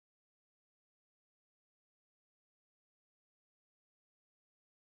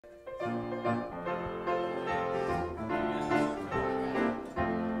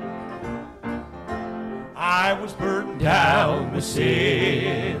I was burdened down with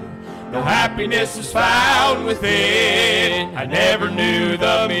sin. No happiness was found within. I never knew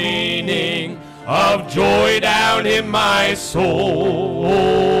the meaning of joy down in my soul.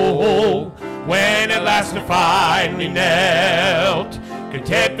 When at last I finally knelt,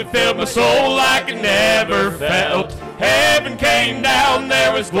 contentment filled my soul like I never felt. Heaven came down,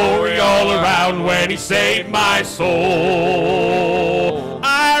 there was glory all around when he saved my soul.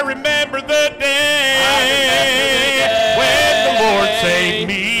 I remember the day when the Lord saved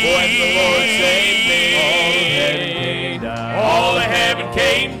me. All of heaven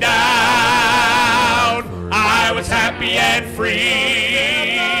came down. I was happy and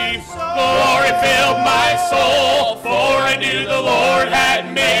free. Glory filled my soul, for I knew the Lord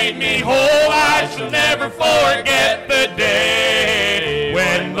had made me whole. I shall never forget the day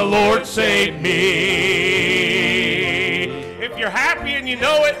when the Lord saved me. If you're happy and you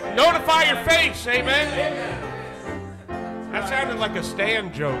know it, notify your face, amen. That sounded like a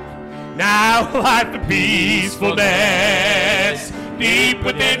Stan joke. Now life of peacefulness deep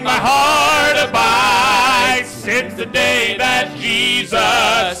within my heart abides, since the day that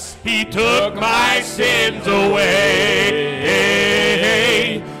Jesus, he took my sins away.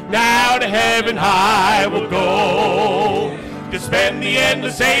 Now to heaven I will go, to spend the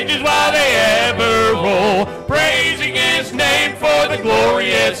endless ages while they ever roll, praising his name for the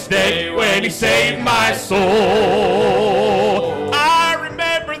glorious day when he saved my soul. I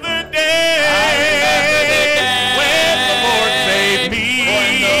remember the day when the Lord saved me.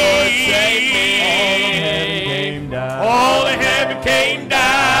 All of heaven came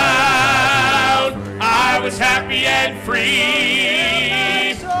down. I was happy and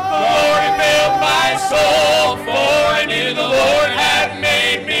free. Glory filled my soul, for I knew the Lord had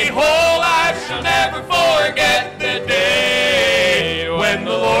made me whole. I shall never forget the day when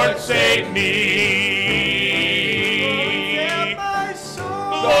the Lord saved me.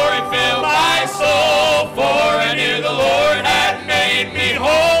 Glory filled my soul, for I knew the Lord had made me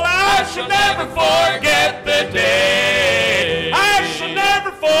whole. I shall never forget the day. I shall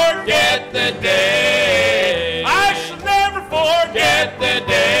never forget the day. I shall never forget the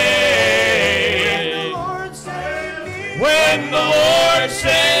day when the Lord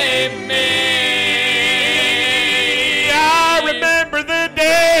saved me. I remember the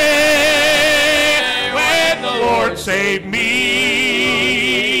day when the Lord saved me.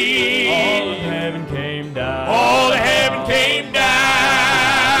 All of heaven came down. All of heaven came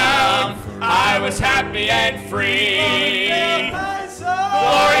down. I was happy and free.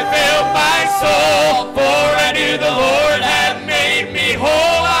 Glory filled my soul, for I knew the Lord had made me whole.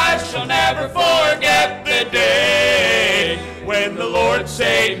 I shall never forget the day when the Lord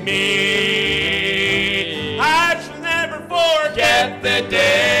saved me. I shall never forget the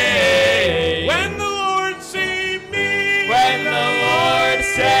day when the Lord saved me. When the Lord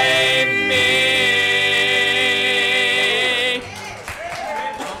saved me.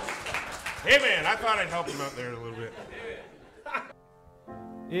 Amen. I thought I'd help him out there a little bit.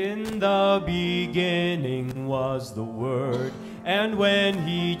 In the beginning was the Word, and when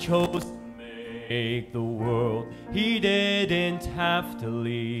he chose to make the world, he didn't have to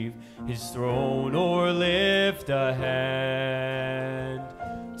leave his throne or lift a hand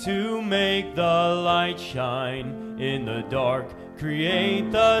to make the light shine in the dark,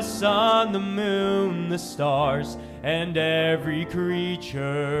 create the sun, the moon, the stars, and every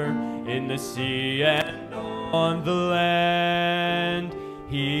creature in the sea and on the land.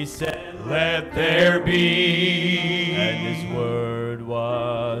 He said, let there be, and his word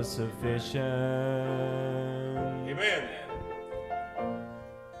was sufficient. Amen.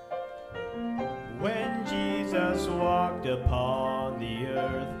 When Jesus walked upon the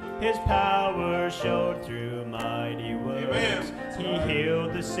earth, his power showed through mighty works. He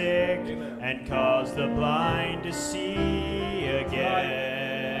healed the sick and caused the blind to see again.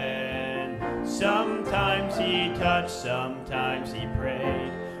 Sometimes he touched, sometimes he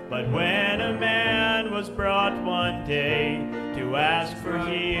prayed. But when a man was brought one day to ask for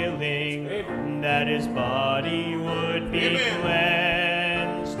healing, that his body would be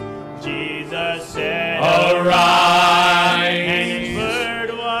cleansed, Jesus said, arise, and his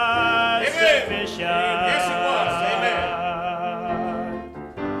word was sufficient. Yes, it was.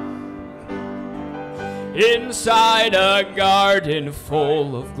 Amen. Inside a garden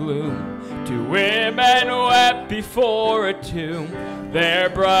full of gloom, two women wept before a tomb. Their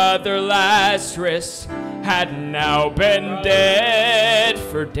brother Lazarus had now been dead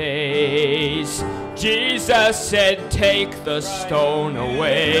for days. Jesus said, take the stone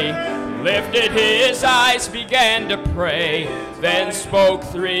away. Lifted his eyes, began to pray, then spoke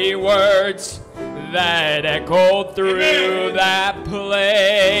 3 words. that echoed through that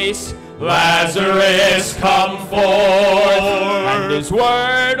place. Lazarus, come forth, and his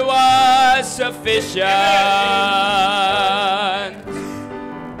word was sufficient.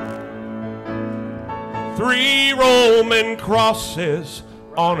 3 Roman crosses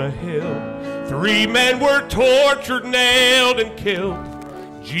on a hill. 3 men were tortured, nailed, and killed.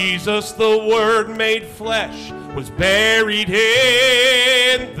 Jesus, the Word made flesh, was buried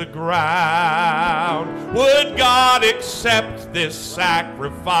in the ground. Would God accept this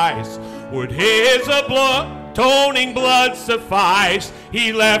sacrifice? Would his atoning blood suffice?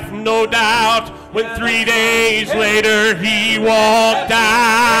 He left no doubt when 3 days later he walked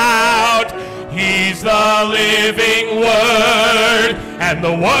out. He's the living Word, and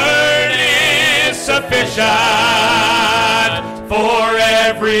the Word is sufficient for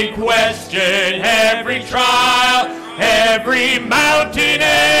every question, every trial, every mountain,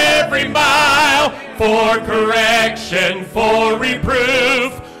 every mile, for correction, for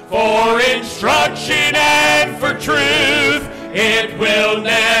reproof, for instruction, and for truth. It will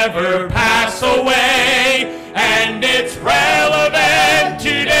never pass away, and it's relevant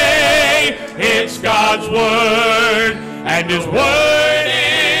today. It's God's Word, and His Word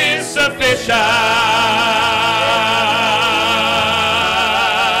is sufficient.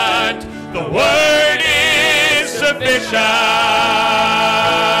 The Word is sufficient.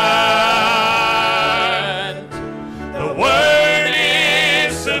 The Word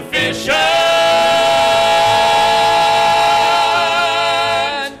is sufficient.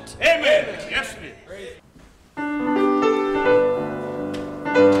 Amen. Yes, it is.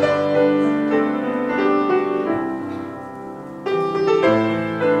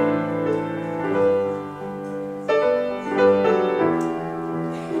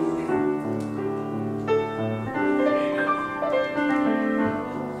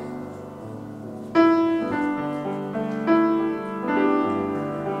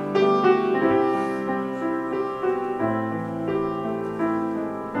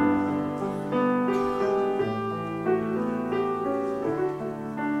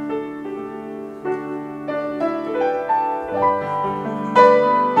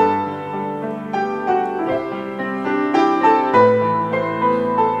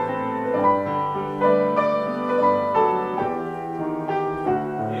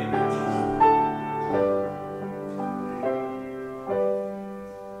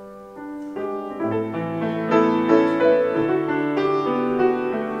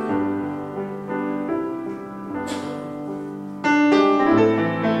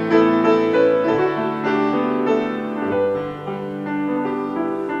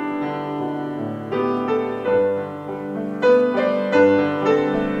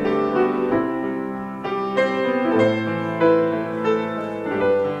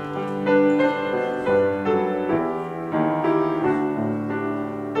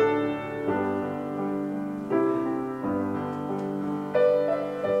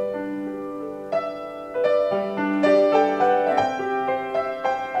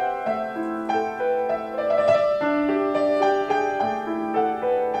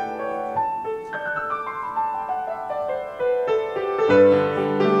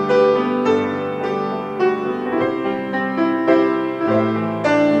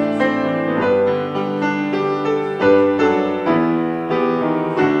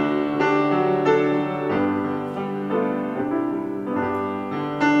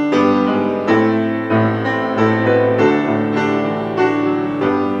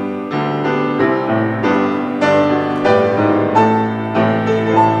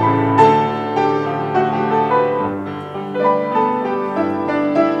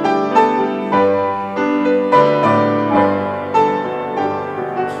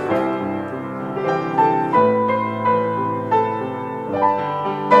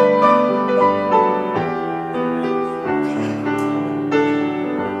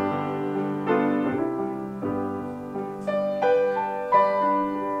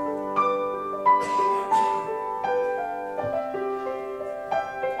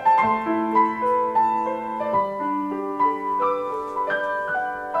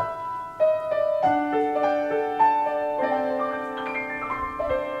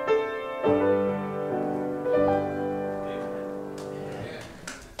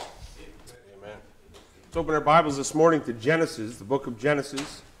 Let's open our Bibles this morning to Genesis, the book of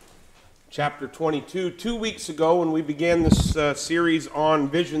Genesis, chapter 22. 2 weeks ago, when we began this series on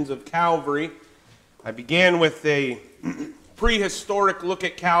visions of Calvary, I began with a prehistoric look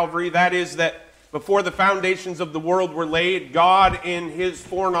at Calvary. That is, that before the foundations of the world were laid, God, in His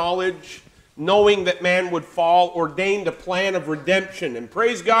foreknowledge, knowing that man would fall, ordained a plan of redemption. And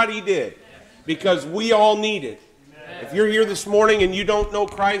praise God, He did. because we all need it. If you're here this morning and you don't know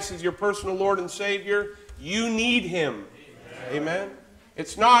Christ as your personal Lord and Savior, you need Him. Amen.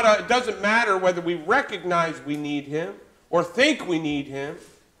 It doesn't matter whether we recognize we need Him or think we need Him.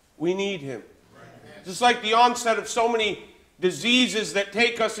 We need Him. Just like the onset of so many diseases that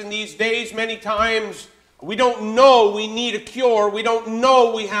take us in these days, many times we don't know we need a cure. We don't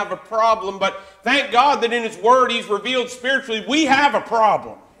know we have a problem. But thank God that in His Word He's revealed spiritually we have a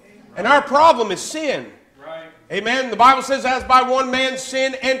problem. And our problem is sin. Amen. The Bible says, as by one man's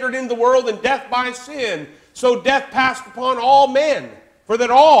sin entered into the world, and death by sin, so death passed upon all men, for that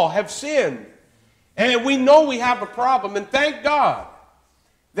all have sinned. And we know we have a problem. And thank God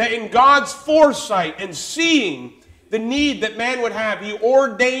that in God's foresight and seeing the need that man would have, He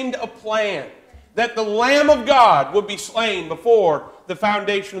ordained a plan that the Lamb of God would be slain before the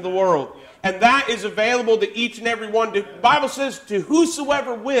foundation of the world. And that is available to each and every one. The Bible says, to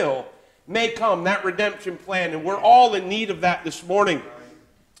whosoever will may come, that redemption plan. And we're all in need of that this morning.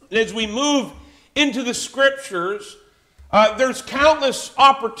 And as we move into the Scriptures, there's countless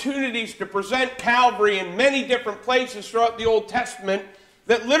opportunities to present Calvary in many different places throughout the Old Testament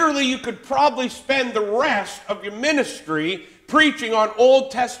that literally you could probably spend the rest of your ministry preaching on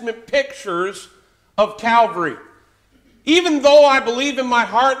Old Testament pictures of Calvary. Even though I believe in my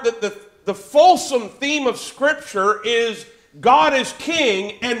heart that the fulsome theme of Scripture is God is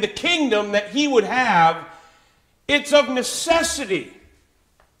King and the kingdom that He would have, it's of necessity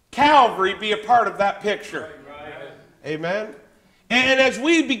Calvary be a part of that picture. Amen. And as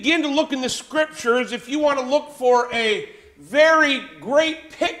we begin to look in the Scriptures, if you want to look for a very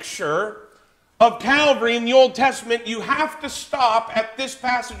great picture of Calvary in the Old Testament, you have to stop at this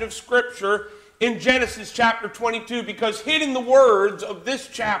passage of Scripture in Genesis chapter 22, because hidden in the words of this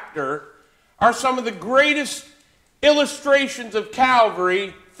chapter are some of the greatest illustrations of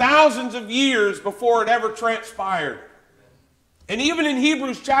Calvary thousands of years before it ever transpired. And even in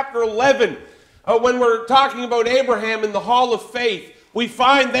Hebrews chapter 11, when we're talking about Abraham in the hall of faith, we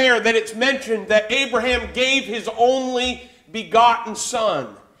find there that it's mentioned that Abraham gave his only begotten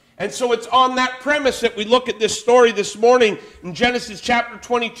son. And so it's on that premise that we look at this story this morning in Genesis chapter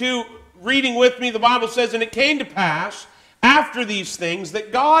 22. Reading with me, the Bible says, and it came to pass after these things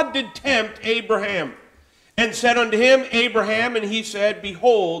that God did tempt Abraham, and said unto him, Abraham, and he said,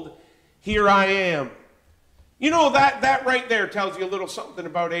 behold, here I am. You know, that right there tells you a little something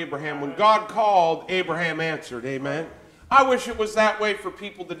about Abraham. When God called, Abraham answered. Amen. I wish it was that way for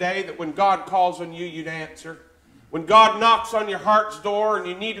people today, that when God calls on you, you'd answer. When God knocks on your heart's door and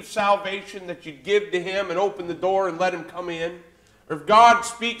you need of salvation, that you'd give to Him and open the door and let Him come in. Or if God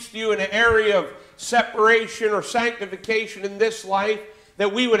speaks to you in an area of separation or sanctification in this life,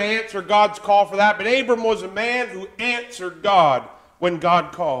 that we would answer God's call for that. But Abram was a man who answered God when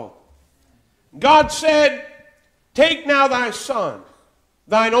God called. God said, take now thy son,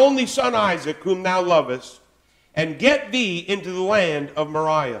 thine only son Isaac, whom thou lovest, and get thee into the land of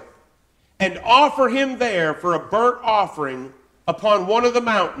Moriah, and offer him there for a burnt offering upon one of the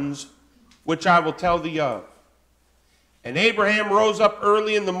mountains which I will tell thee of. And Abraham rose up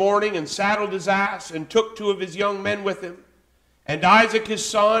early in the morning, and saddled his ass, and took 2 of his young men with him, and Isaac his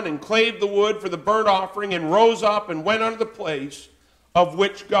son, and clave the wood for the burnt offering, and rose up and went unto the place of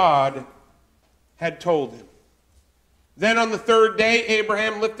which God had told him. Then on the 3rd day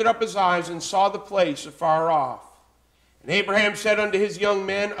Abraham lifted up his eyes, and saw the place afar off. And Abraham said unto his young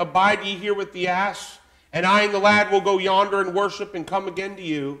men, abide ye here with the ass, and I and the lad will go yonder and worship, and come again to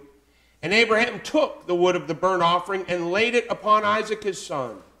you. And Abraham took the wood of the burnt offering, and laid it upon Isaac his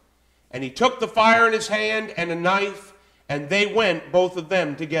son. And he took the fire in his hand, and a knife, and they went both of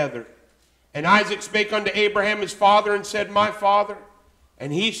them together. And Isaac spake unto Abraham his father, and said, my father.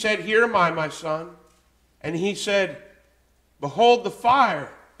 And he said, here am I, my son. And he said, behold the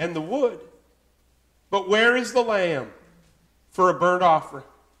fire and the wood, but where is the lamb for a burnt offering?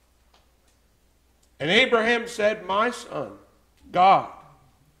 And Abraham said, my son, God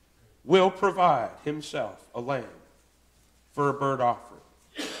will provide Himself a lamb for a burnt offering.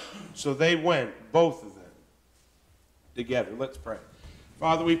 So they went, both of them, together. Let's pray.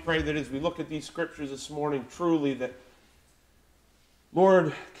 Father, we pray that as we look at these Scriptures this morning, truly that,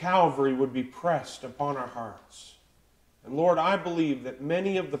 Lord, Calvary would be pressed upon our hearts. And Lord, I believe that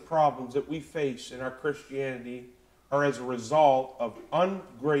many of the problems that we face in our Christianity are as a result of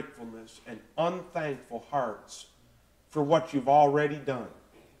ungratefulness and unthankful hearts for what You've already done.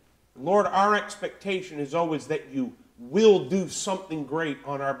 And Lord, our expectation is always that You will do something great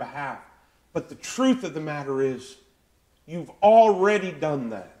on our behalf. But the truth of the matter is, You've already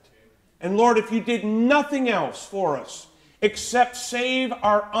done that. And Lord, if You did nothing else for us except save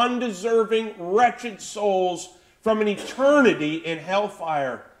our undeserving, wretched souls from an eternity in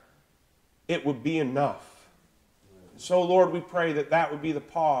hellfire, it would be enough. So, Lord, we pray that that would be the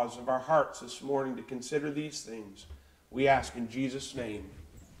pause of our hearts this morning to consider these things. We ask in Jesus' name.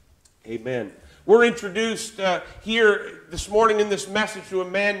 Amen. We're introduced here this morning in this message to a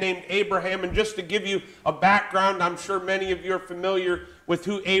man named Abraham. And just to give you a background, I'm sure many of you are familiar with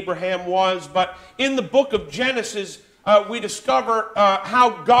who Abraham was. But in the book of Genesis, we discover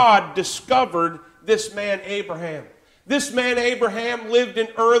how God discovered this man Abraham. This man Abraham lived in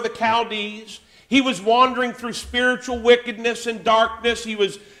Ur of the Chaldees. He was wandering through spiritual wickedness and darkness. He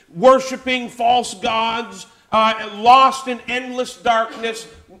was worshiping false gods, lost in endless darkness,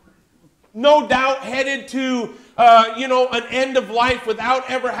 no doubt headed to, an end of life without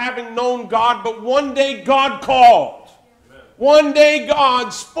ever having known God. But one day God called. One day God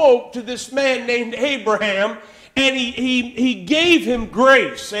spoke to this man named Abraham, and he gave him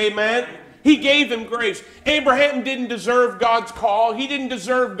grace. Amen. He gave him grace. Abraham didn't deserve God's call. He didn't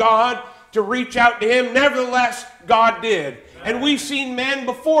deserve God to reach out to him. Nevertheless, God did. And we've seen men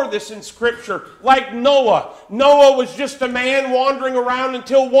before this in Scripture, like Noah. Noah was just a man wandering around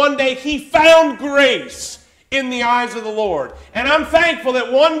until one day he found grace in the eyes of the Lord. And I'm thankful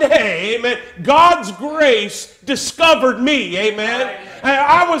that one day, amen, God's grace discovered me, amen.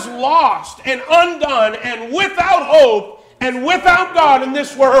 I was lost and undone and without hope and without God in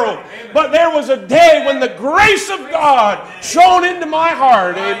this world. But there was a day when the grace of God shone into my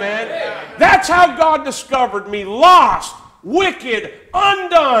heart, amen. That's how God discovered me, lost, wicked,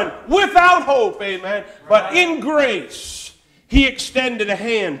 undone, without hope, amen. But in grace, He extended a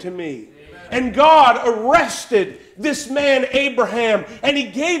hand to me. And God arrested this man Abraham, and He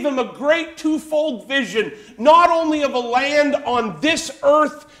gave him a great twofold vision, not only of a land on this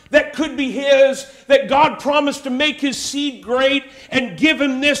earth that could be his, that God promised to make his seed great and give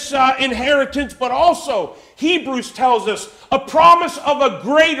him this inheritance, but also, Hebrews tells us, a promise of a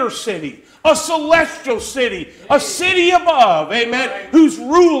greater city, a celestial city, a city above, amen, whose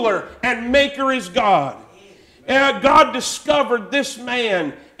ruler and maker is God. God discovered this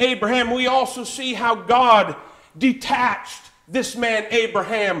man, Abraham. We also see how God detached this man,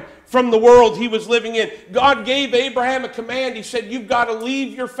 Abraham, from the world he was living in. God gave Abraham a command. He said, you've got to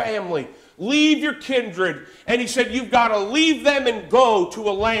leave your family, leave your kindred. And He said, you've got to leave them and go to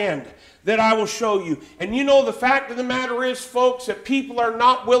a land that I will show you. And you know, the fact of the matter is, folks, that people are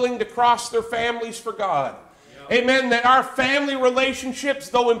not willing to cross their families for God. Amen. That our family relationships,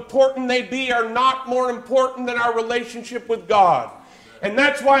 though important they be, are not more important than our relationship with God. And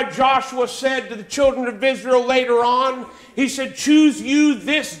that's why Joshua said to the children of Israel later on, he said, choose you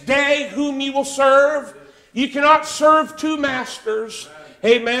this day whom you will serve. You cannot serve two masters.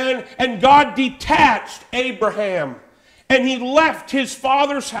 Amen. And God detached Abraham, and he left his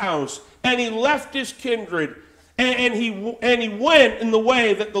father's house, and he left his kindred, and he went in the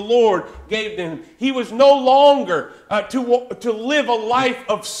way that the Lord gave him. He was no longer to live a life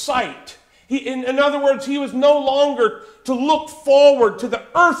of sight. In other words, he was no longer to look forward to the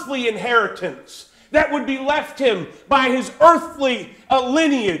earthly inheritance that would be left him by his earthly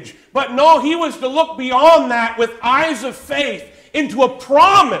lineage. But no, he was to look beyond that with eyes of faith into a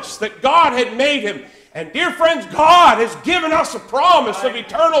promise that God had made him. And dear friends, God has given us a promise of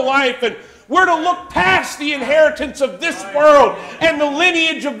eternal life, and we're to look past the inheritance of this world and the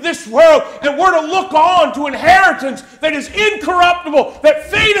lineage of this world, and we're to look on to inheritance that is incorruptible, that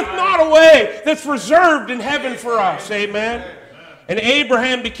fadeth not away, that's reserved in heaven for us. Amen. And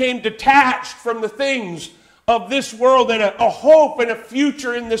Abraham became detached from the things of this world and a hope and a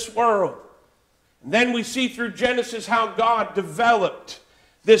future in this world. And then we see through Genesis how God developed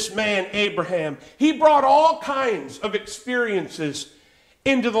this man Abraham. He brought all kinds of experiences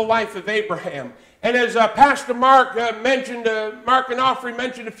into the life of Abraham. And as Pastor Mark mentioned, Mark and Offrey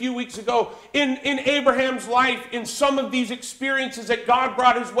mentioned a few weeks ago, in Abraham's life, in some of these experiences that God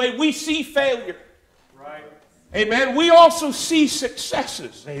brought his way, we see failure. Right. Amen. We also see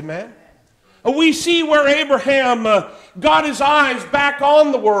successes. Amen. We see where Abraham got his eyes back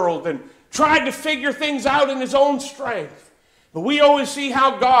on the world and tried to figure things out in his own strength. But we always see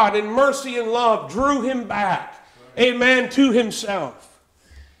how God, in mercy and love, drew him back, amen, to himself.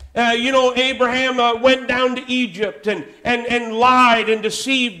 Abraham went down to Egypt and lied and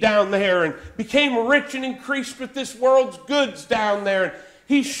deceived down there and became rich and increased with this world's goods down there.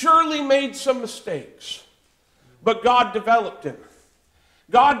 He surely made some mistakes, but God developed him.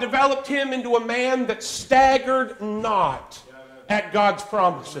 God developed him into a man that staggered not at God's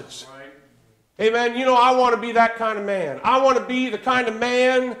promises. Amen. You know, I want to be that kind of man. I want to be the kind of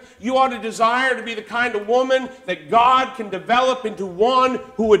man you ought to desire to be, the kind of woman that God can develop into one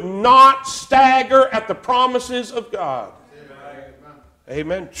who would not stagger at the promises of God. Amen.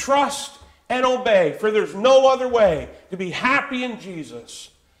 Amen. Trust and obey, for there's no other way to be happy in Jesus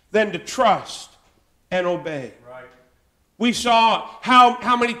than to trust and obey. Right. We saw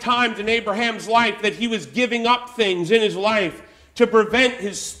how many times in Abraham's life that he was giving up things in his life to prevent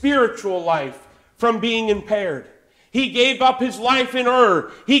his spiritual life from being impaired. He gave up his life in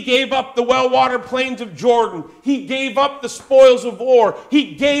Ur. He gave up the well-watered plains of Jordan. He gave up the spoils of war.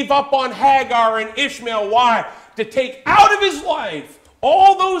 He gave up on Hagar and Ishmael. Why? To take out of his life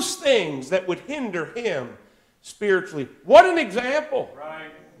all those things that would hinder him spiritually. What an example.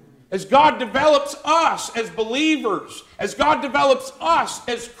 Right. As God develops us as believers, as God develops us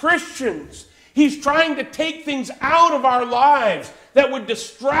as Christians, He's trying to take things out of our lives that would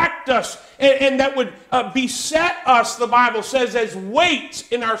distract us and that would beset us, the Bible says, as weights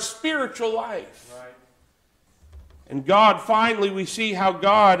in our spiritual life. Right. And God, finally, we see how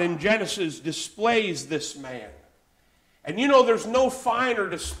God in Genesis displays this man. And you know, there's no finer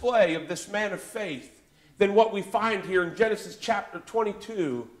display of this man of faith than what we find here in Genesis chapter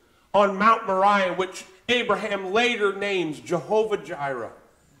 22 on Mount Moriah, which Abraham later names Jehovah Jireh.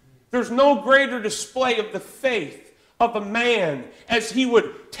 There's no greater display of the faith of a man as he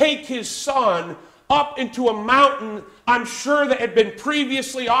would take his son up into a mountain, I'm sure that had been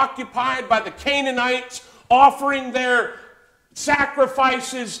previously occupied by the Canaanites, offering their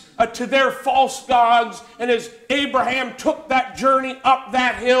sacrifices to their false gods. And as Abraham took that journey up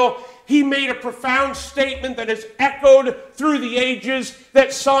that hill, he made a profound statement that has echoed through the ages,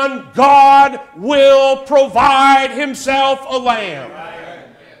 that, son, God will provide himself a lamb.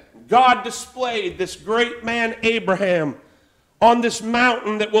 God displayed this great man Abraham on this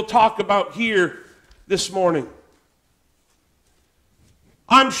mountain that we'll talk about here this morning.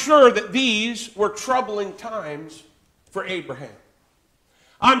 I'm sure that these were troubling times for Abraham.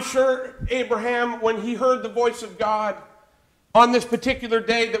 I'm sure Abraham, when he heard the voice of God on this particular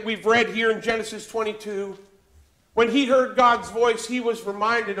day that we've read here in Genesis 22, when he heard God's voice, he was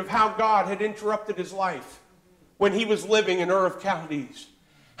reminded of how God had interrupted his life when he was living in Ur of Chaldees.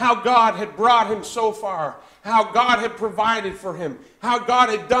 How God had brought him so far, how God had provided for him, how God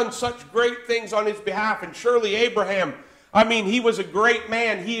had done such great things on his behalf. And surely Abraham, I mean, he was a great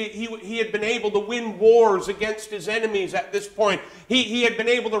man. He had been able to win wars against his enemies at this point. He had been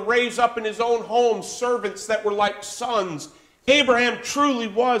able to raise up in his own home servants that were like sons. Abraham truly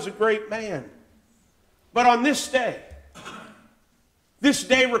was a great man. But on this day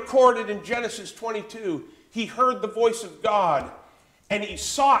recorded in Genesis 22, he heard the voice of God. And he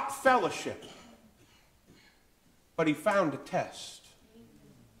sought fellowship, but he found a test.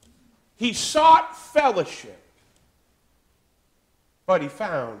 He sought fellowship, but he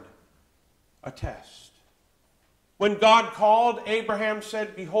found a test. When God called, Abraham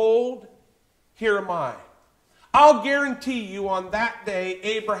said, "Behold, here am I." I'll guarantee you on that day,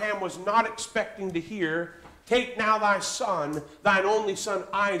 Abraham was not expecting to hear, "Take now thy son, thine only son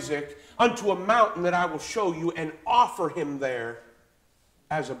Isaac, unto a mountain that I will show you, and offer him there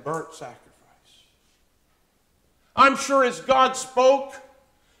as a burnt sacrifice." I'm sure as God spoke,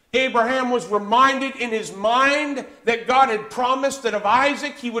 Abraham was reminded in his mind that God had promised that of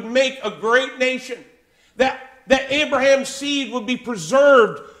Isaac he would make a great nation, that Abraham's seed would be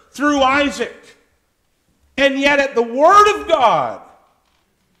preserved through Isaac. And yet at the word of God,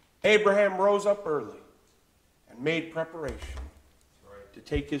 Abraham rose up early and made preparation to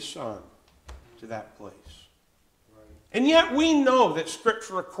take his son to that place. And yet we know that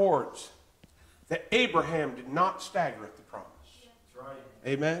Scripture records that Abraham did not stagger at the promise. That's right.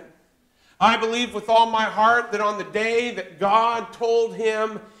 Amen. I believe with all my heart that on the day that God told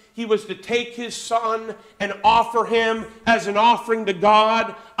him he was to take his son and offer him as an offering to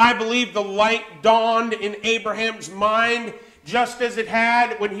God, I believe the light dawned in Abraham's mind, just as it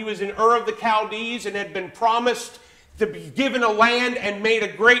had when he was in Ur of the Chaldees and had been promised to be given a land and made a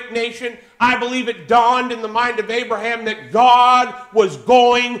great nation. I believe it dawned in the mind of Abraham that God was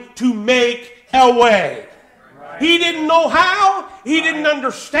going to make a way. Right. He didn't know how. He didn't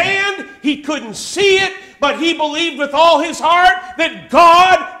understand. He couldn't see it. But he believed with all his heart that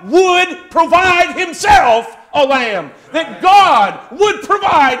God would provide himself a lamb. That God would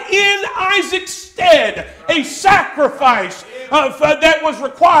provide in Isaac's stead a sacrifice that was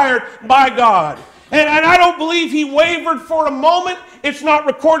required by God. And I don't believe he wavered for a moment. It's not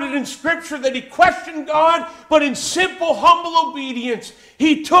recorded in Scripture that he questioned God, but in simple, humble obedience,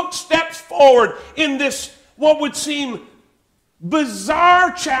 he took steps forward in this, what would seem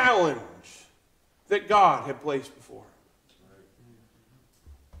bizarre challenge that God had placed before him.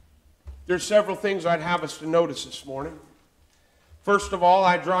 There's several things I'd have us to notice this morning. First of all,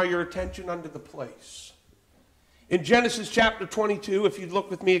 I draw your attention unto the place. In Genesis chapter 22, if you'd look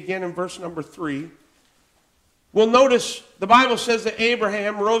with me again in verse number 3, we'll notice the Bible says that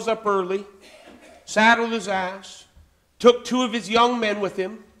Abraham rose up early, saddled his ass, took 2 of his young men with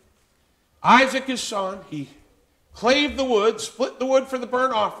him, Isaac his son. He clave the wood, split the wood for the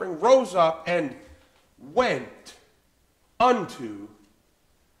burnt offering, rose up, and went unto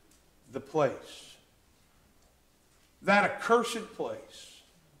the place. That accursed place.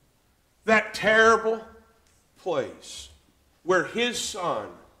 That terrible place where his son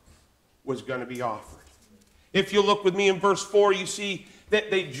was going to be offered. If you look with me in verse 4, you see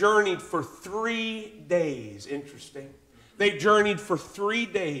that they journeyed for 3 days. Interesting. They journeyed for 3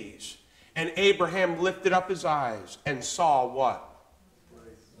 days. And Abraham lifted up his eyes and saw what?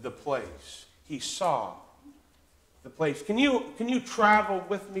 The place. He saw the place. Can you travel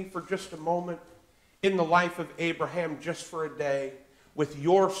with me for just a moment in the life of Abraham just for a day with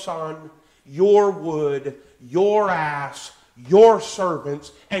your son, your wood, your ass, your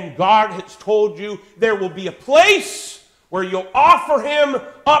servants, and God has told you there will be a place where you'll offer him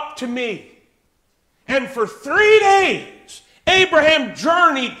up to me. And for 3 days, Abraham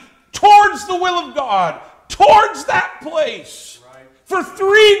journeyed towards the will of God, towards that place. Right. For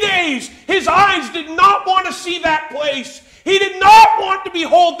 3 days, his eyes did not want to see that place. He did not want to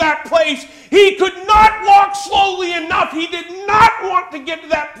behold that place. He could not walk slowly enough. He did not want to get to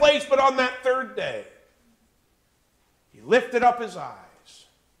that place, but on that 3rd day, he lifted up his eyes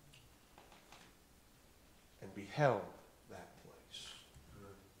and beheld that place.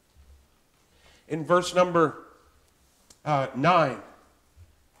 In verse number 9,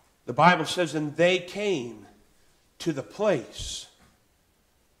 the Bible says, and they came to the place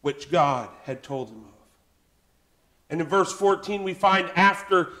which God had told them of. And in verse 14, we find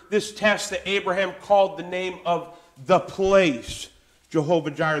after this test that Abraham called the name of the place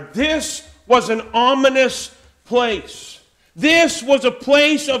Jehovah-Jireh. This was an ominous place. This was a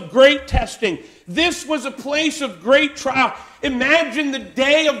place of great testing. This was a place of great trial. Imagine the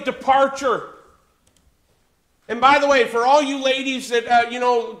day of departure. And by the way, for all you ladies that,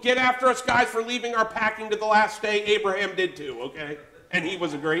 get after us guys for leaving our packing to the last day, Abraham did too, okay? And he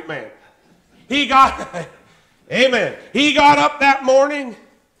was a great man. Amen. He got up that morning.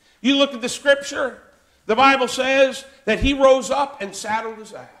 You look at the scripture. The Bible says that he rose up and saddled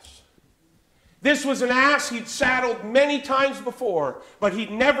his ass. This was an ass he'd saddled many times before, but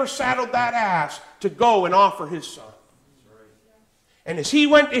he'd never saddled that ass to go and offer his son. And as he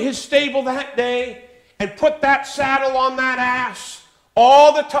went to his stable that day and put that saddle on that ass,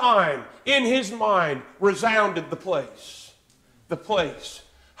 all the time in his mind resounded the place. The place.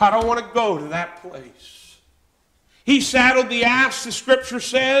 I don't want to go to that place. He saddled the ass, the scripture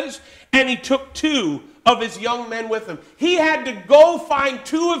says, and he took 2 of his young men with him. He had to go find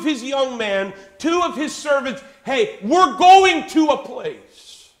 2 of his young men, 2 of his servants. Hey, we're going to a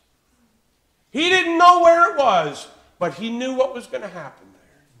place. He didn't know where it was, but he knew what was going to happen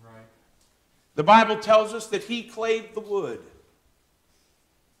there. Right. The Bible tells us that he clave the wood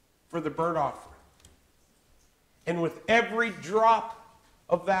for the burnt offering. And with every drop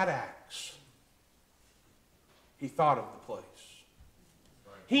of that axe, he thought of the place.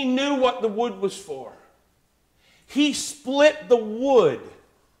 Right. He knew what the wood was for. He split the wood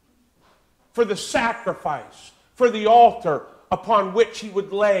for the sacrifice, for the altar upon which he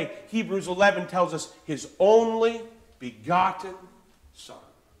would lay, Hebrews 11 tells us, his only begotten Son.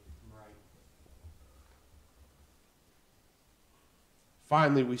 Right.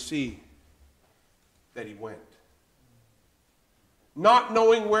 Finally, we see that he went. Not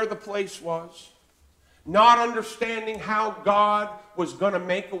knowing where the place was, not understanding how God was going to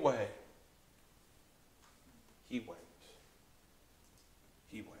make a way, he went.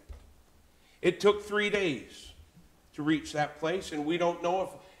 He went. It took 3 days to reach that place, and we don't know if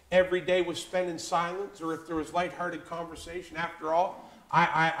every day was spent in silence or if there was lighthearted conversation. After all,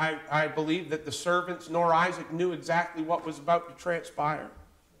 I believe that the servants nor Isaac knew exactly what was about to transpire.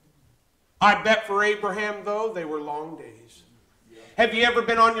 I bet for Abraham, though, they were long days. Have you ever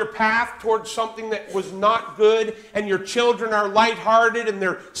been on your path towards something that was not good, and your children are lighthearted and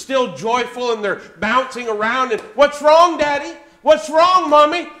they're still joyful and they're bouncing around and, what's wrong, Daddy? What's wrong,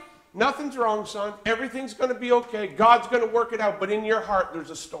 Mommy? Nothing's wrong, son. Everything's going to be okay. God's going to work it out. But in your heart, there's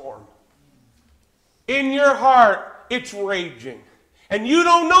a storm. In your heart, it's raging. And you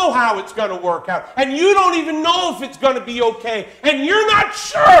don't know how it's going to work out. And you don't even know if it's going to be okay. And you're not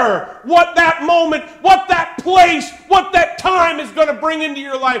sure what that moment, what that place, what that time is going to bring into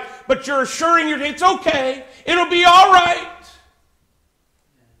your life. But you're assuring yourself it's okay. It'll be all right.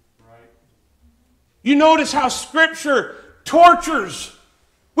 You notice how Scripture tortures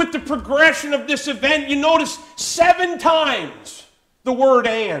with the progression of this event. You notice 7 times the word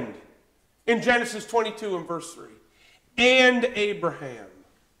 "and" in Genesis 22 and verse 3. And Abraham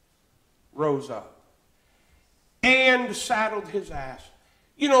rose up and saddled his ass.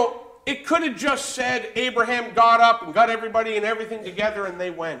 You know, it could have just said Abraham got up and got everybody and everything together and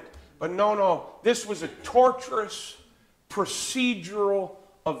they went. But no. This was a torturous, procedural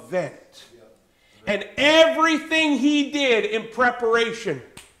event. And everything he did in preparation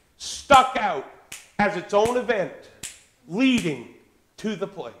stuck out as its own event leading to the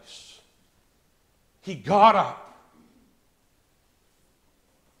place. He got up.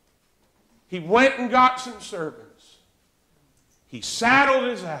 He went and got some servants. He saddled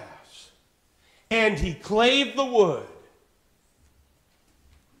his ass. And he clave the wood.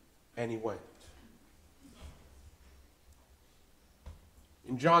 And he went.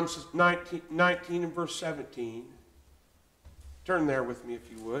 In John 19 and verse 17, turn there with me if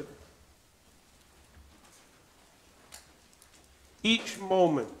you would. Each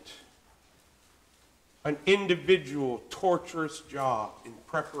moment, an individual torturous job in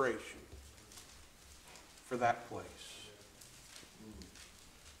preparation for that place.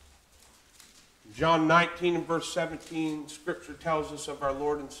 John 19 and verse 17, Scripture tells us of our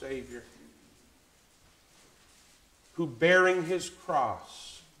Lord and Savior, who bearing his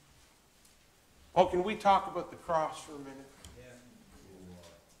cross. Oh, can we talk about the cross for a minute?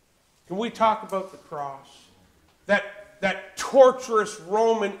 Can we talk about the cross? That torturous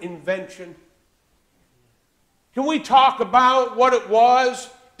Roman invention. Can we talk about what it was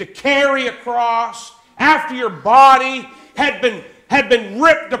to carry a cross after your body had been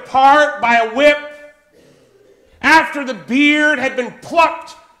ripped apart by a whip, after the beard had been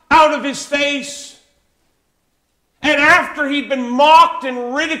plucked out of his face, and after he'd been mocked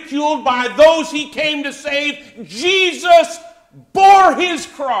and ridiculed by those he came to save? Jesus bore his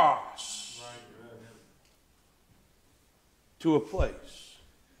cross to a place.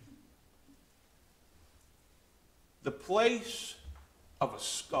 The place of a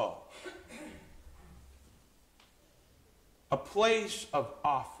skull. A place of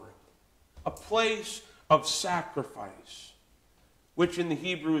offering. A place of sacrifice, which in the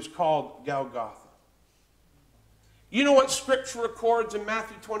Hebrew is called Golgotha. You know what Scripture records in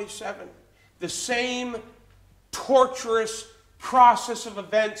Matthew 27? The same torturous process of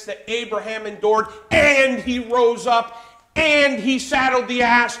events that Abraham endured, and he rose up, and he saddled the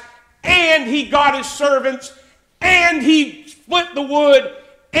ass, and he got his servants, and he split the wood,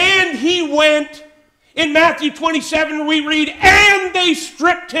 and he went. In Matthew 27 we read, and they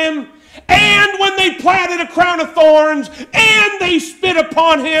stripped him, and when they plaited a crown of thorns, and they spit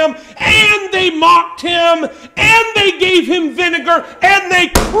upon him, and they mocked him, and they gave him vinegar, and they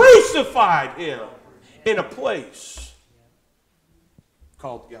crucified him in a place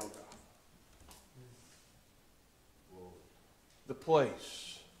called Golgotha. The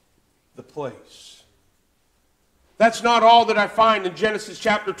place. The place. That's not all that I find in Genesis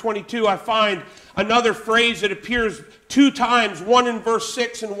chapter 22. I find another phrase that appears 2 times, one in verse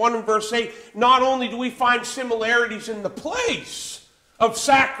 6 and one in verse 8. Not only do we find similarities in the place of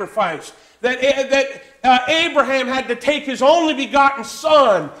sacrifice, that Abraham had to take his only begotten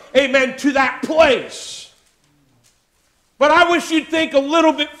son, amen, to that place. But I wish you'd think a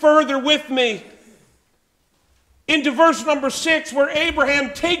little bit further with me into verse number 6, where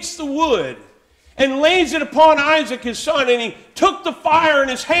Abraham takes the wood and lays it upon Isaac his son, and he took the fire in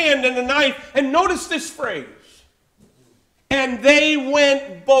his hand and the knife. And notice this phrase. And they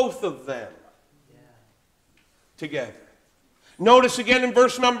went, both of them, together. Notice again in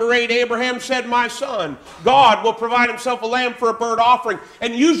verse number 8, Abraham said, my son, God will provide himself a lamb for a burnt offering.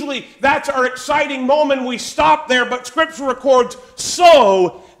 And usually that's our exciting moment. We stop there, but Scripture records,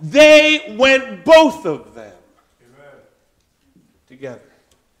 so they went, both of them, together.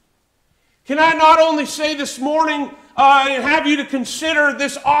 Can I not only say this morning and have you to consider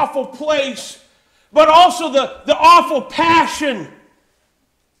this awful place, but also the awful passion.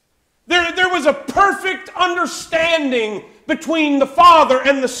 There was a perfect understanding between the Father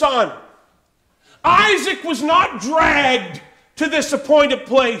and the Son. Isaac was not dragged to this appointed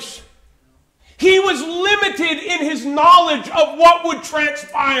place. He was limited in his knowledge of what would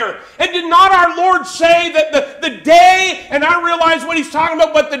transpire. And did not our Lord say that the day, and I realize what he's talking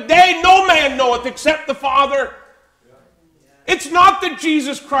about, but the day no man knoweth except the Father. It's not that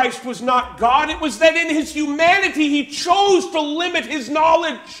Jesus Christ was not God. It was that in his humanity he chose to limit his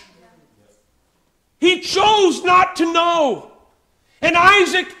knowledge. He chose not to know. And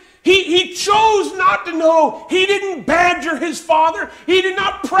Isaac, he chose not to know. He didn't badger his father. He did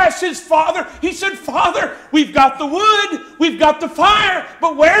not press his father. He said, Father, we've got the wood, we've got the fire,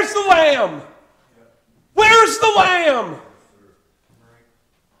 but where's the lamb? Where's the lamb?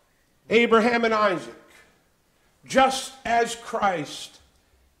 Abraham and Isaac, just as Christ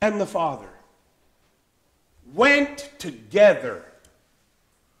and the Father, went together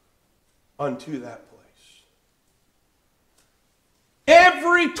unto that place.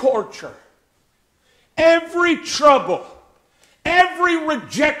 Every torture, every trouble, every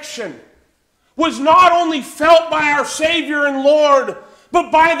rejection was not only felt by our Savior and Lord, but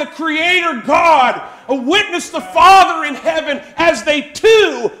by the Creator God, a witness the Father in heaven, as they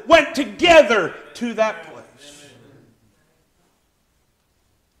too went together to that place.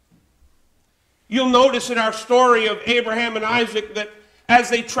 You'll notice in our story of Abraham and Isaac that as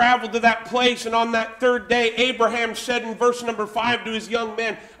they traveled to that place, and on that third day, Abraham said in verse number 5 to his young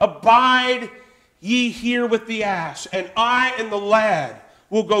men, Abide ye here with the ass, and I and the lad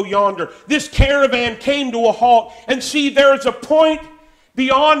will go yonder. This caravan came to a halt, and see, there is a point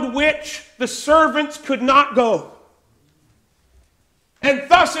beyond which the servants could not go. And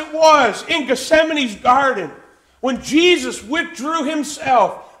thus it was in Gethsemane's garden when Jesus withdrew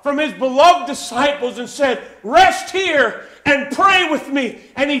himself from his beloved disciples and said, Rest here and pray with me.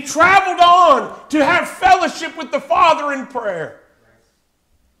 And he traveled on to have fellowship with the Father in prayer.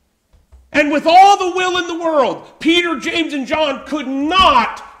 And with all the will in the world, Peter, James, and John could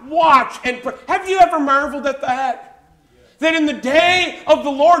not watch and pray. Have you ever marveled at that? That in the day of the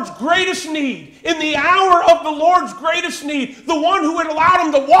Lord's greatest need, in the hour of the Lord's greatest need, the one who had allowed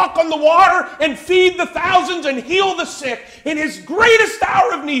him to walk on the water and feed the thousands and heal the sick, in his greatest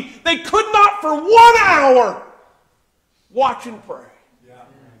hour of need, they could not for 1 hour watch and pray.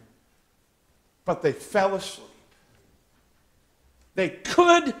 But they fell asleep. They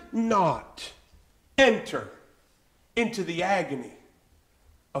could not enter into the agony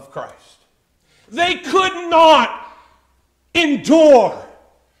of Christ. They could not endure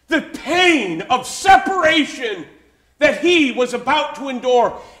the pain of separation that he was about to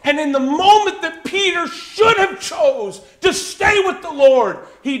endure. And in the moment that Peter should have chose to stay with the Lord,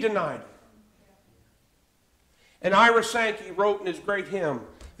 he denied it. And Ira Sankey wrote in his great hymn,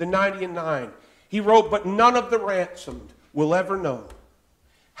 the 90 and 9, he wrote, But none of the ransomed will ever know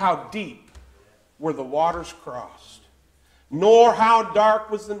how deep were the waters crossed, nor how dark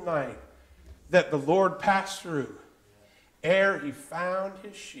was the night that the Lord passed through, ere he found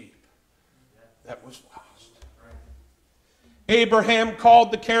his sheep that was lost. Abraham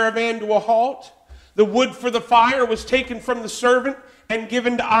called the caravan to a halt. The wood for the fire was taken from the servant and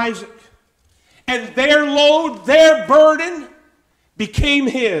given to Isaac. And their load, their burden, became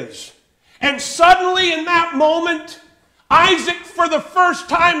his. And suddenly in that moment, Isaac for the first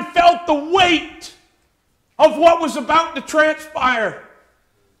time felt the weight of what was about to transpire.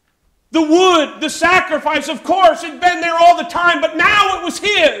 The wood, the sacrifice, of course, had been there all the time, but now it was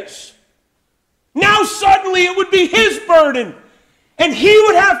his. Now suddenly it would be his burden, and he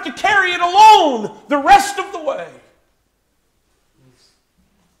would have to carry it alone the rest of the way.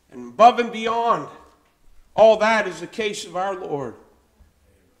 And above and beyond all that is the case of our Lord,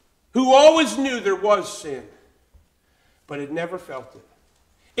 who always knew there was sin, but had never felt it.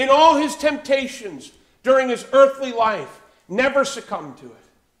 In all his temptations during his earthly life, never succumbed to it.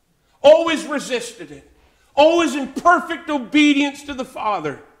 Always resisted it. Always in perfect obedience to the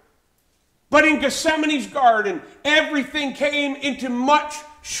Father. But in Gethsemane's garden, everything came into much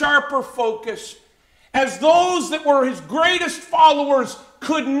sharper focus, as those that were his greatest followers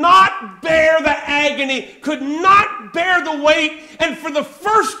could not bear the agony, could not bear the weight, and for the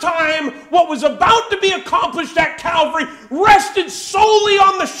first time, what was about to be accomplished at Calvary rested solely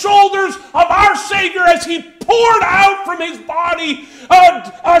on the shoulders of our Savior as he poured out from his body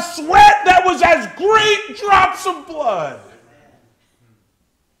a sweat that was as great drops of blood.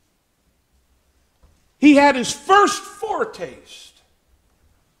 He had his first foretaste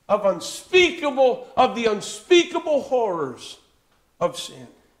of the unspeakable horrors of sin.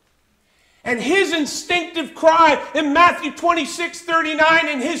 And his instinctive cry in Matthew 26:39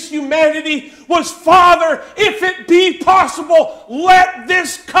 in his humanity was, Father, if it be possible, let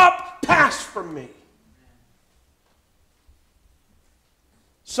this cup pass from me.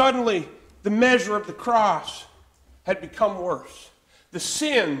 Suddenly, the measure of the cross had become worse. The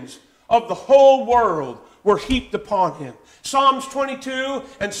sins of the whole world were heaped upon him. Psalms 22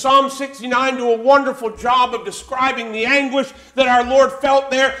 and Psalm 69 do a wonderful job of describing the anguish that our Lord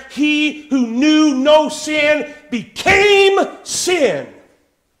felt there. He who knew no sin became sin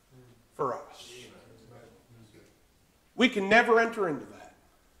for us. We can never enter into that.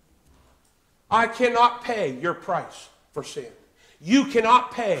 I cannot pay your price for sin. You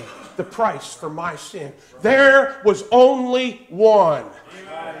cannot pay the price for my sin. There was only one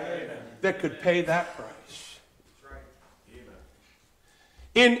that could pay that price.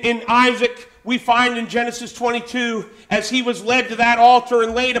 In Isaac, we find in Genesis 22, as he was led to that altar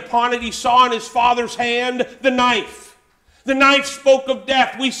and laid upon it, he saw in his father's hand the knife. The knife spoke of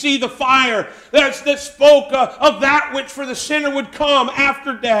death. We see the fire that spoke of that which for the sinner would come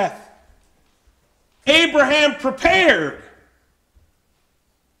after death. Abraham prepared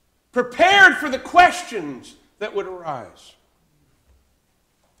for the questions that would arise.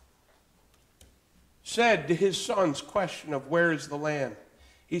 Said to his son's question of where is the lamb,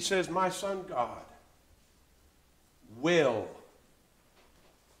 he says, my son God will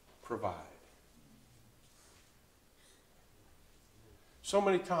provide. So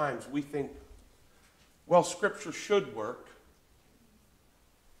many times we think, well, Scripture should work.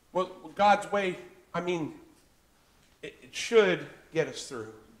 Well, God's way, it should get us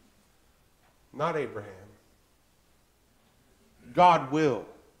through. Not Abraham. God will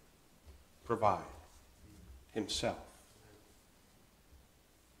provide himself.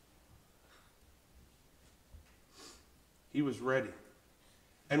 He was ready.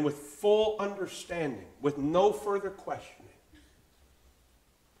 And with full understanding, with no further questioning,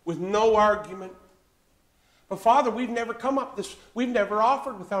 with no argument. But Father, we've never we've never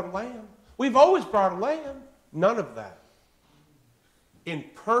offered without a lamb. We've always brought a lamb. None of that. In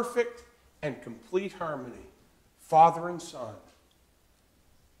perfect and complete harmony, Father and Son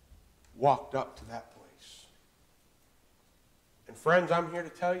walked up to that place. And friends, I'm here to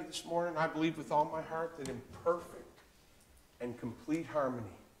tell you this morning, I believe with all my heart that in perfect and complete harmony,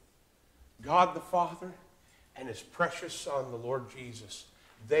 God the Father and his precious Son, the Lord Jesus,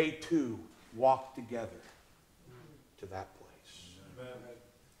 they too walked together to that place. Amen.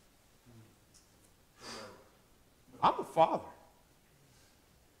 I'm a father.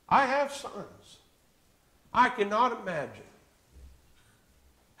 I have sons. I cannot imagine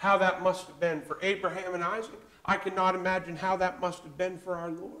how that must have been for Abraham and Isaac. I cannot imagine how that must have been for our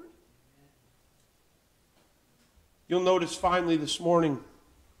Lord. You'll notice finally this morning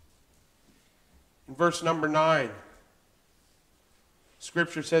in verse number 9,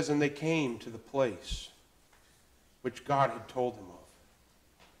 Scripture says, and they came to the place which God had told him of.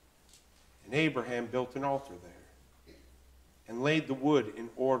 And Abraham built an altar there and laid the wood in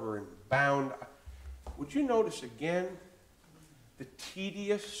order and bound. Would you notice again the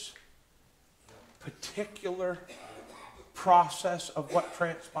tedious, particular process of what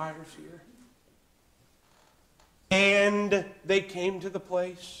transpires here? And they came to the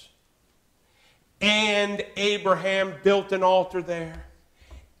place, and Abraham built an altar there,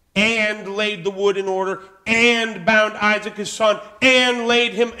 and laid the wood in order, and bound Isaac his son, and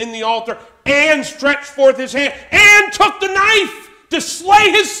laid him in the altar, and stretched forth his hand, and took the knife to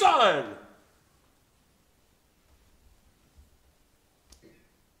slay his son.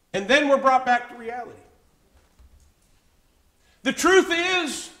 And then we're brought back to reality. The truth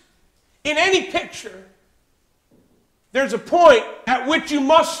is, in any picture, there's a point at which you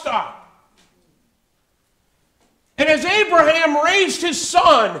must stop. And as Abraham raised his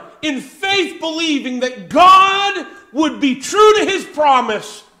son in faith, believing that God would be true to his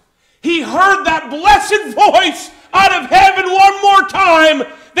promise, he heard that blessed voice out of heaven one more time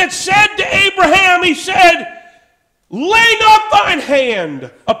that said to Abraham, he said, lay not thine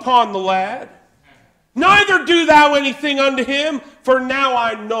hand upon the lad, neither do thou anything unto him, for now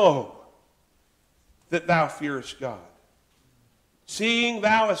I know that thou fearest God, seeing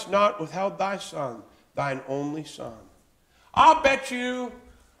thou hast not withheld thy son, thine only son. I'll bet you,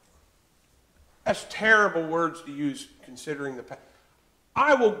 that's terrible words to use considering the past.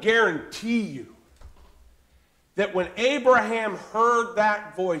 I will guarantee you that when Abraham heard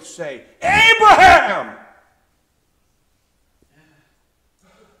that voice say, Abraham!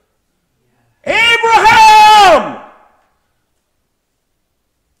 Abraham!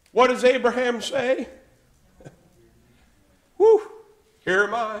 What does Abraham say? Whew, here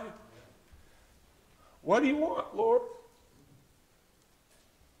am I. What do you want, Lord?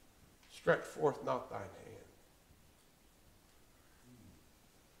 Stretch forth not thine hand,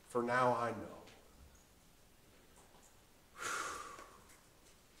 for now I know.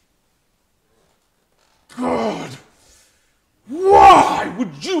 God, why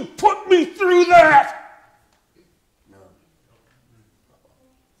would you put me through that?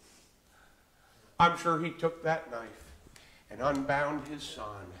 I'm sure he took that knife and unbound his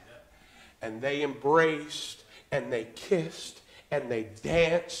son. And they embraced, and they kissed, and they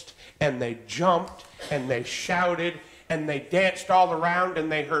danced, and they jumped, and they shouted, and they danced all around,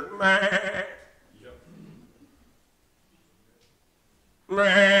 and they heard, meh,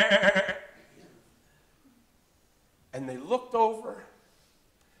 meh. And they looked over,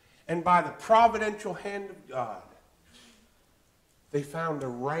 and by the providential hand of God, they found a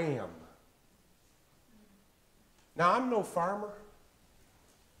ram. Now, I'm no farmer,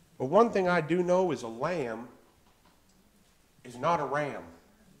 but one thing I do know is a lamb is not a ram.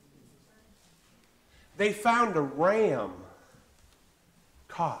 They found a ram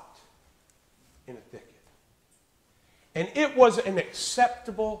caught in a thicket. And it was an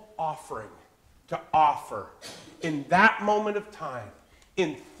acceptable offering to offer in that moment of time,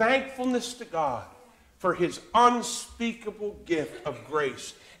 in thankfulness to God for his unspeakable gift of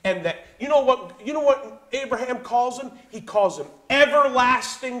grace. And that, you know what Abraham calls him? He calls him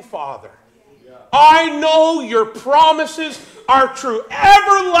everlasting Father. I know your promises are true.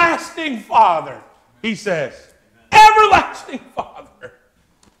 Everlasting Father, he says. Everlasting Father.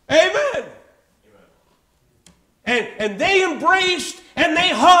 Amen. And they embraced, and they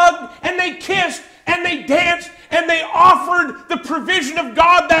hugged, and they kissed, and they danced, and they offered the provision of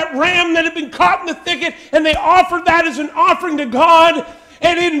God, that ram that had been caught in the thicket, and they offered that as an offering to God.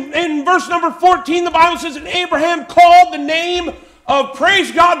 And in verse number 14, the Bible says, and Abraham called the name of,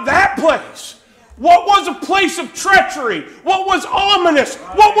 praise God, that place. What was a place of treachery? What was ominous?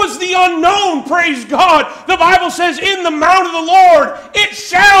 What was the unknown? Praise God. The Bible says, in the mount of the Lord, it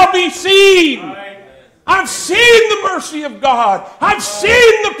shall be seen. I've seen the mercy of God. I've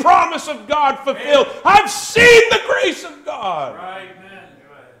seen the promise of God fulfilled. I've seen the grace of God.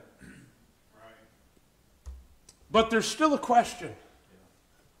 But there's still a question.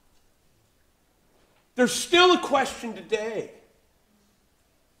 There's still a question today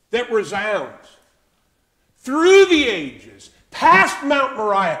that resounds through the ages, past Mount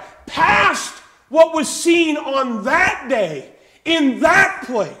Moriah, past what was seen on that day, in that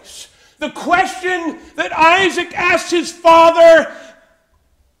place. The question that Isaac asked his father,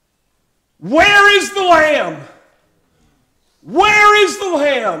 where is the lamb? Where is the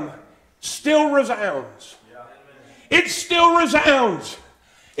lamb? Still resounds. It still resounds.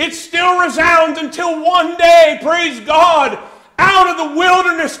 It still resounds until one day, praise God, out of the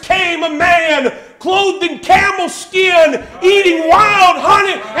wilderness came a man clothed in camel skin, eating wild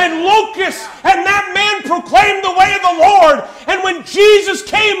honey and locusts, and that man proclaimed the way of the Lord. And when Jesus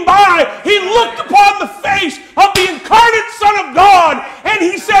came by, he looked upon the face of the incarnate Son of God, and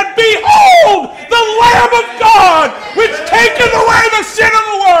he said, behold, the Lamb of God, which taketh away the sin of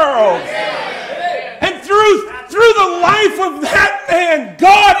the world. And through the life of that man,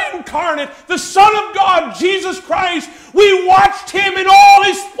 God incarnate, the Son of God, Jesus Christ, we watched him in all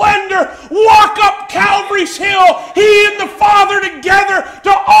his splendor walk up Calvary's hill, he and the Father together, to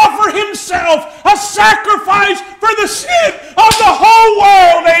offer himself a sacrifice for the sin of the whole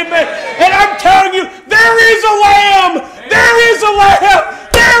world. Amen. And I'm telling you, there is a lamb. There is a lamb.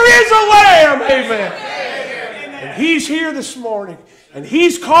 There is a lamb. Amen. And he's here this morning, and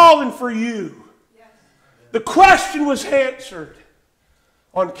he's calling for you. The question was answered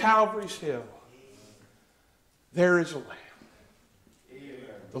on Calvary's hill. There is a lamb.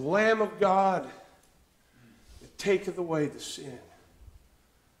 The Lamb of God that taketh away the sin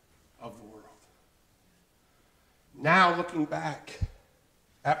of the world. Now looking back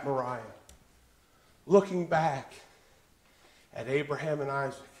at Moriah, looking back at Abraham and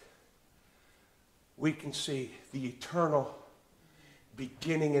Isaac, we can see the eternal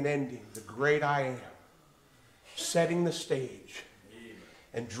beginning and ending, the great I am, setting the stage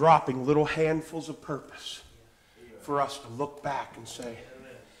and dropping little handfuls of purpose for us to look back and say,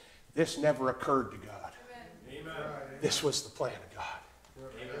 this never occurred to God. This was the plan of God.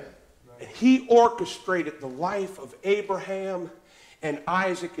 And he orchestrated the life of Abraham and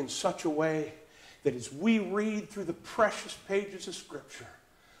Isaac in such a way that as we read through the precious pages of Scripture,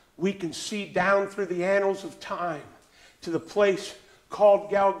 we can see down through the annals of time to the place called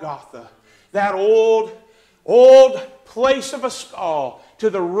Golgotha, that old place of a skull, to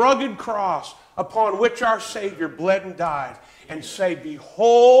the rugged cross upon which our Savior bled and died, and say,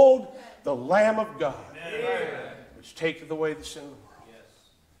 behold the Lamb of God, which taketh away the sin of the world.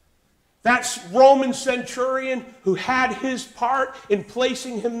 That Roman centurion who had his part in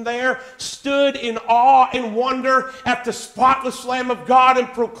placing him there stood in awe and wonder at the spotless Lamb of God and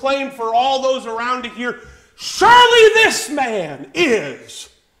proclaimed for all those around to hear, surely this man is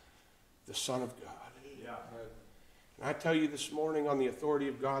the Son of God. And I tell you this morning on the authority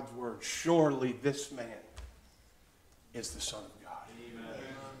of God's word, surely this man is the Son of God. Amen.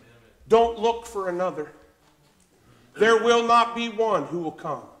 Don't look for another. There will not be one who will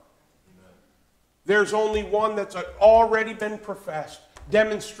come. There's only one that's already been professed,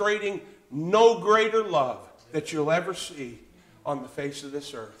 demonstrating no greater love that you'll ever see on the face of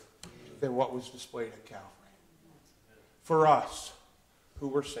this earth than what was displayed at Calvary. For us who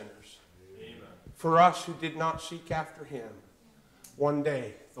were sinners, for us who did not seek after him, one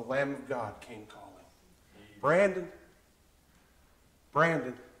day the Lamb of God came calling.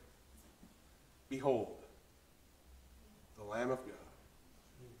 Brandon, behold, the Lamb of God,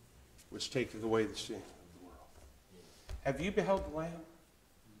 which taketh away the sin of the world. Have you beheld the Lamb?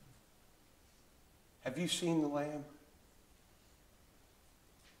 Have you seen the Lamb?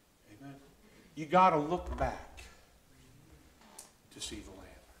 Amen. You got to look back to see the Lamb.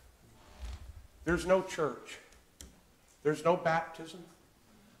 There's no church. There's no baptism.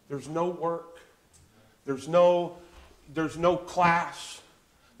 There's no work. There's no class.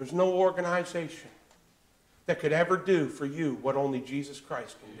 There's no organization that could ever do for you what only Jesus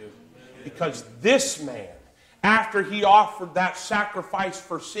Christ can do. Because this man, after he offered that sacrifice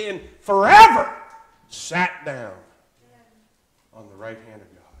for sin forever, sat down on the right hand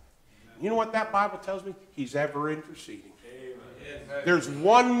of God. You know what that Bible tells me? He's ever interceding. There's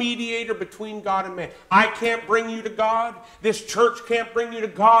one mediator between God and man. I can't bring you to God. This church can't bring you to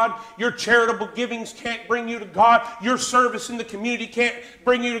God. Your charitable givings can't bring you to God. Your service in the community can't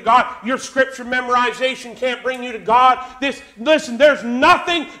bring you to God. Your scripture memorization can't bring you to God. Listen, there's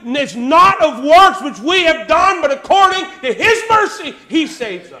nothing, it's not of works which we have done, but according to his mercy, he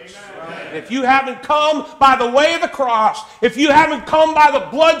saves us. And if you haven't come by the way of the cross, if you haven't come by the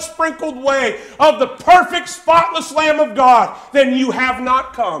blood-sprinkled way of the perfect, spotless Lamb of God, then you have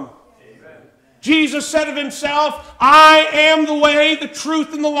not come. Amen. Jesus said of himself, I am the way, the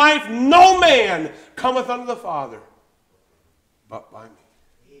truth, and the life. No man cometh unto the Father but by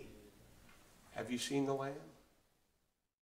me. Have you seen the Lamb?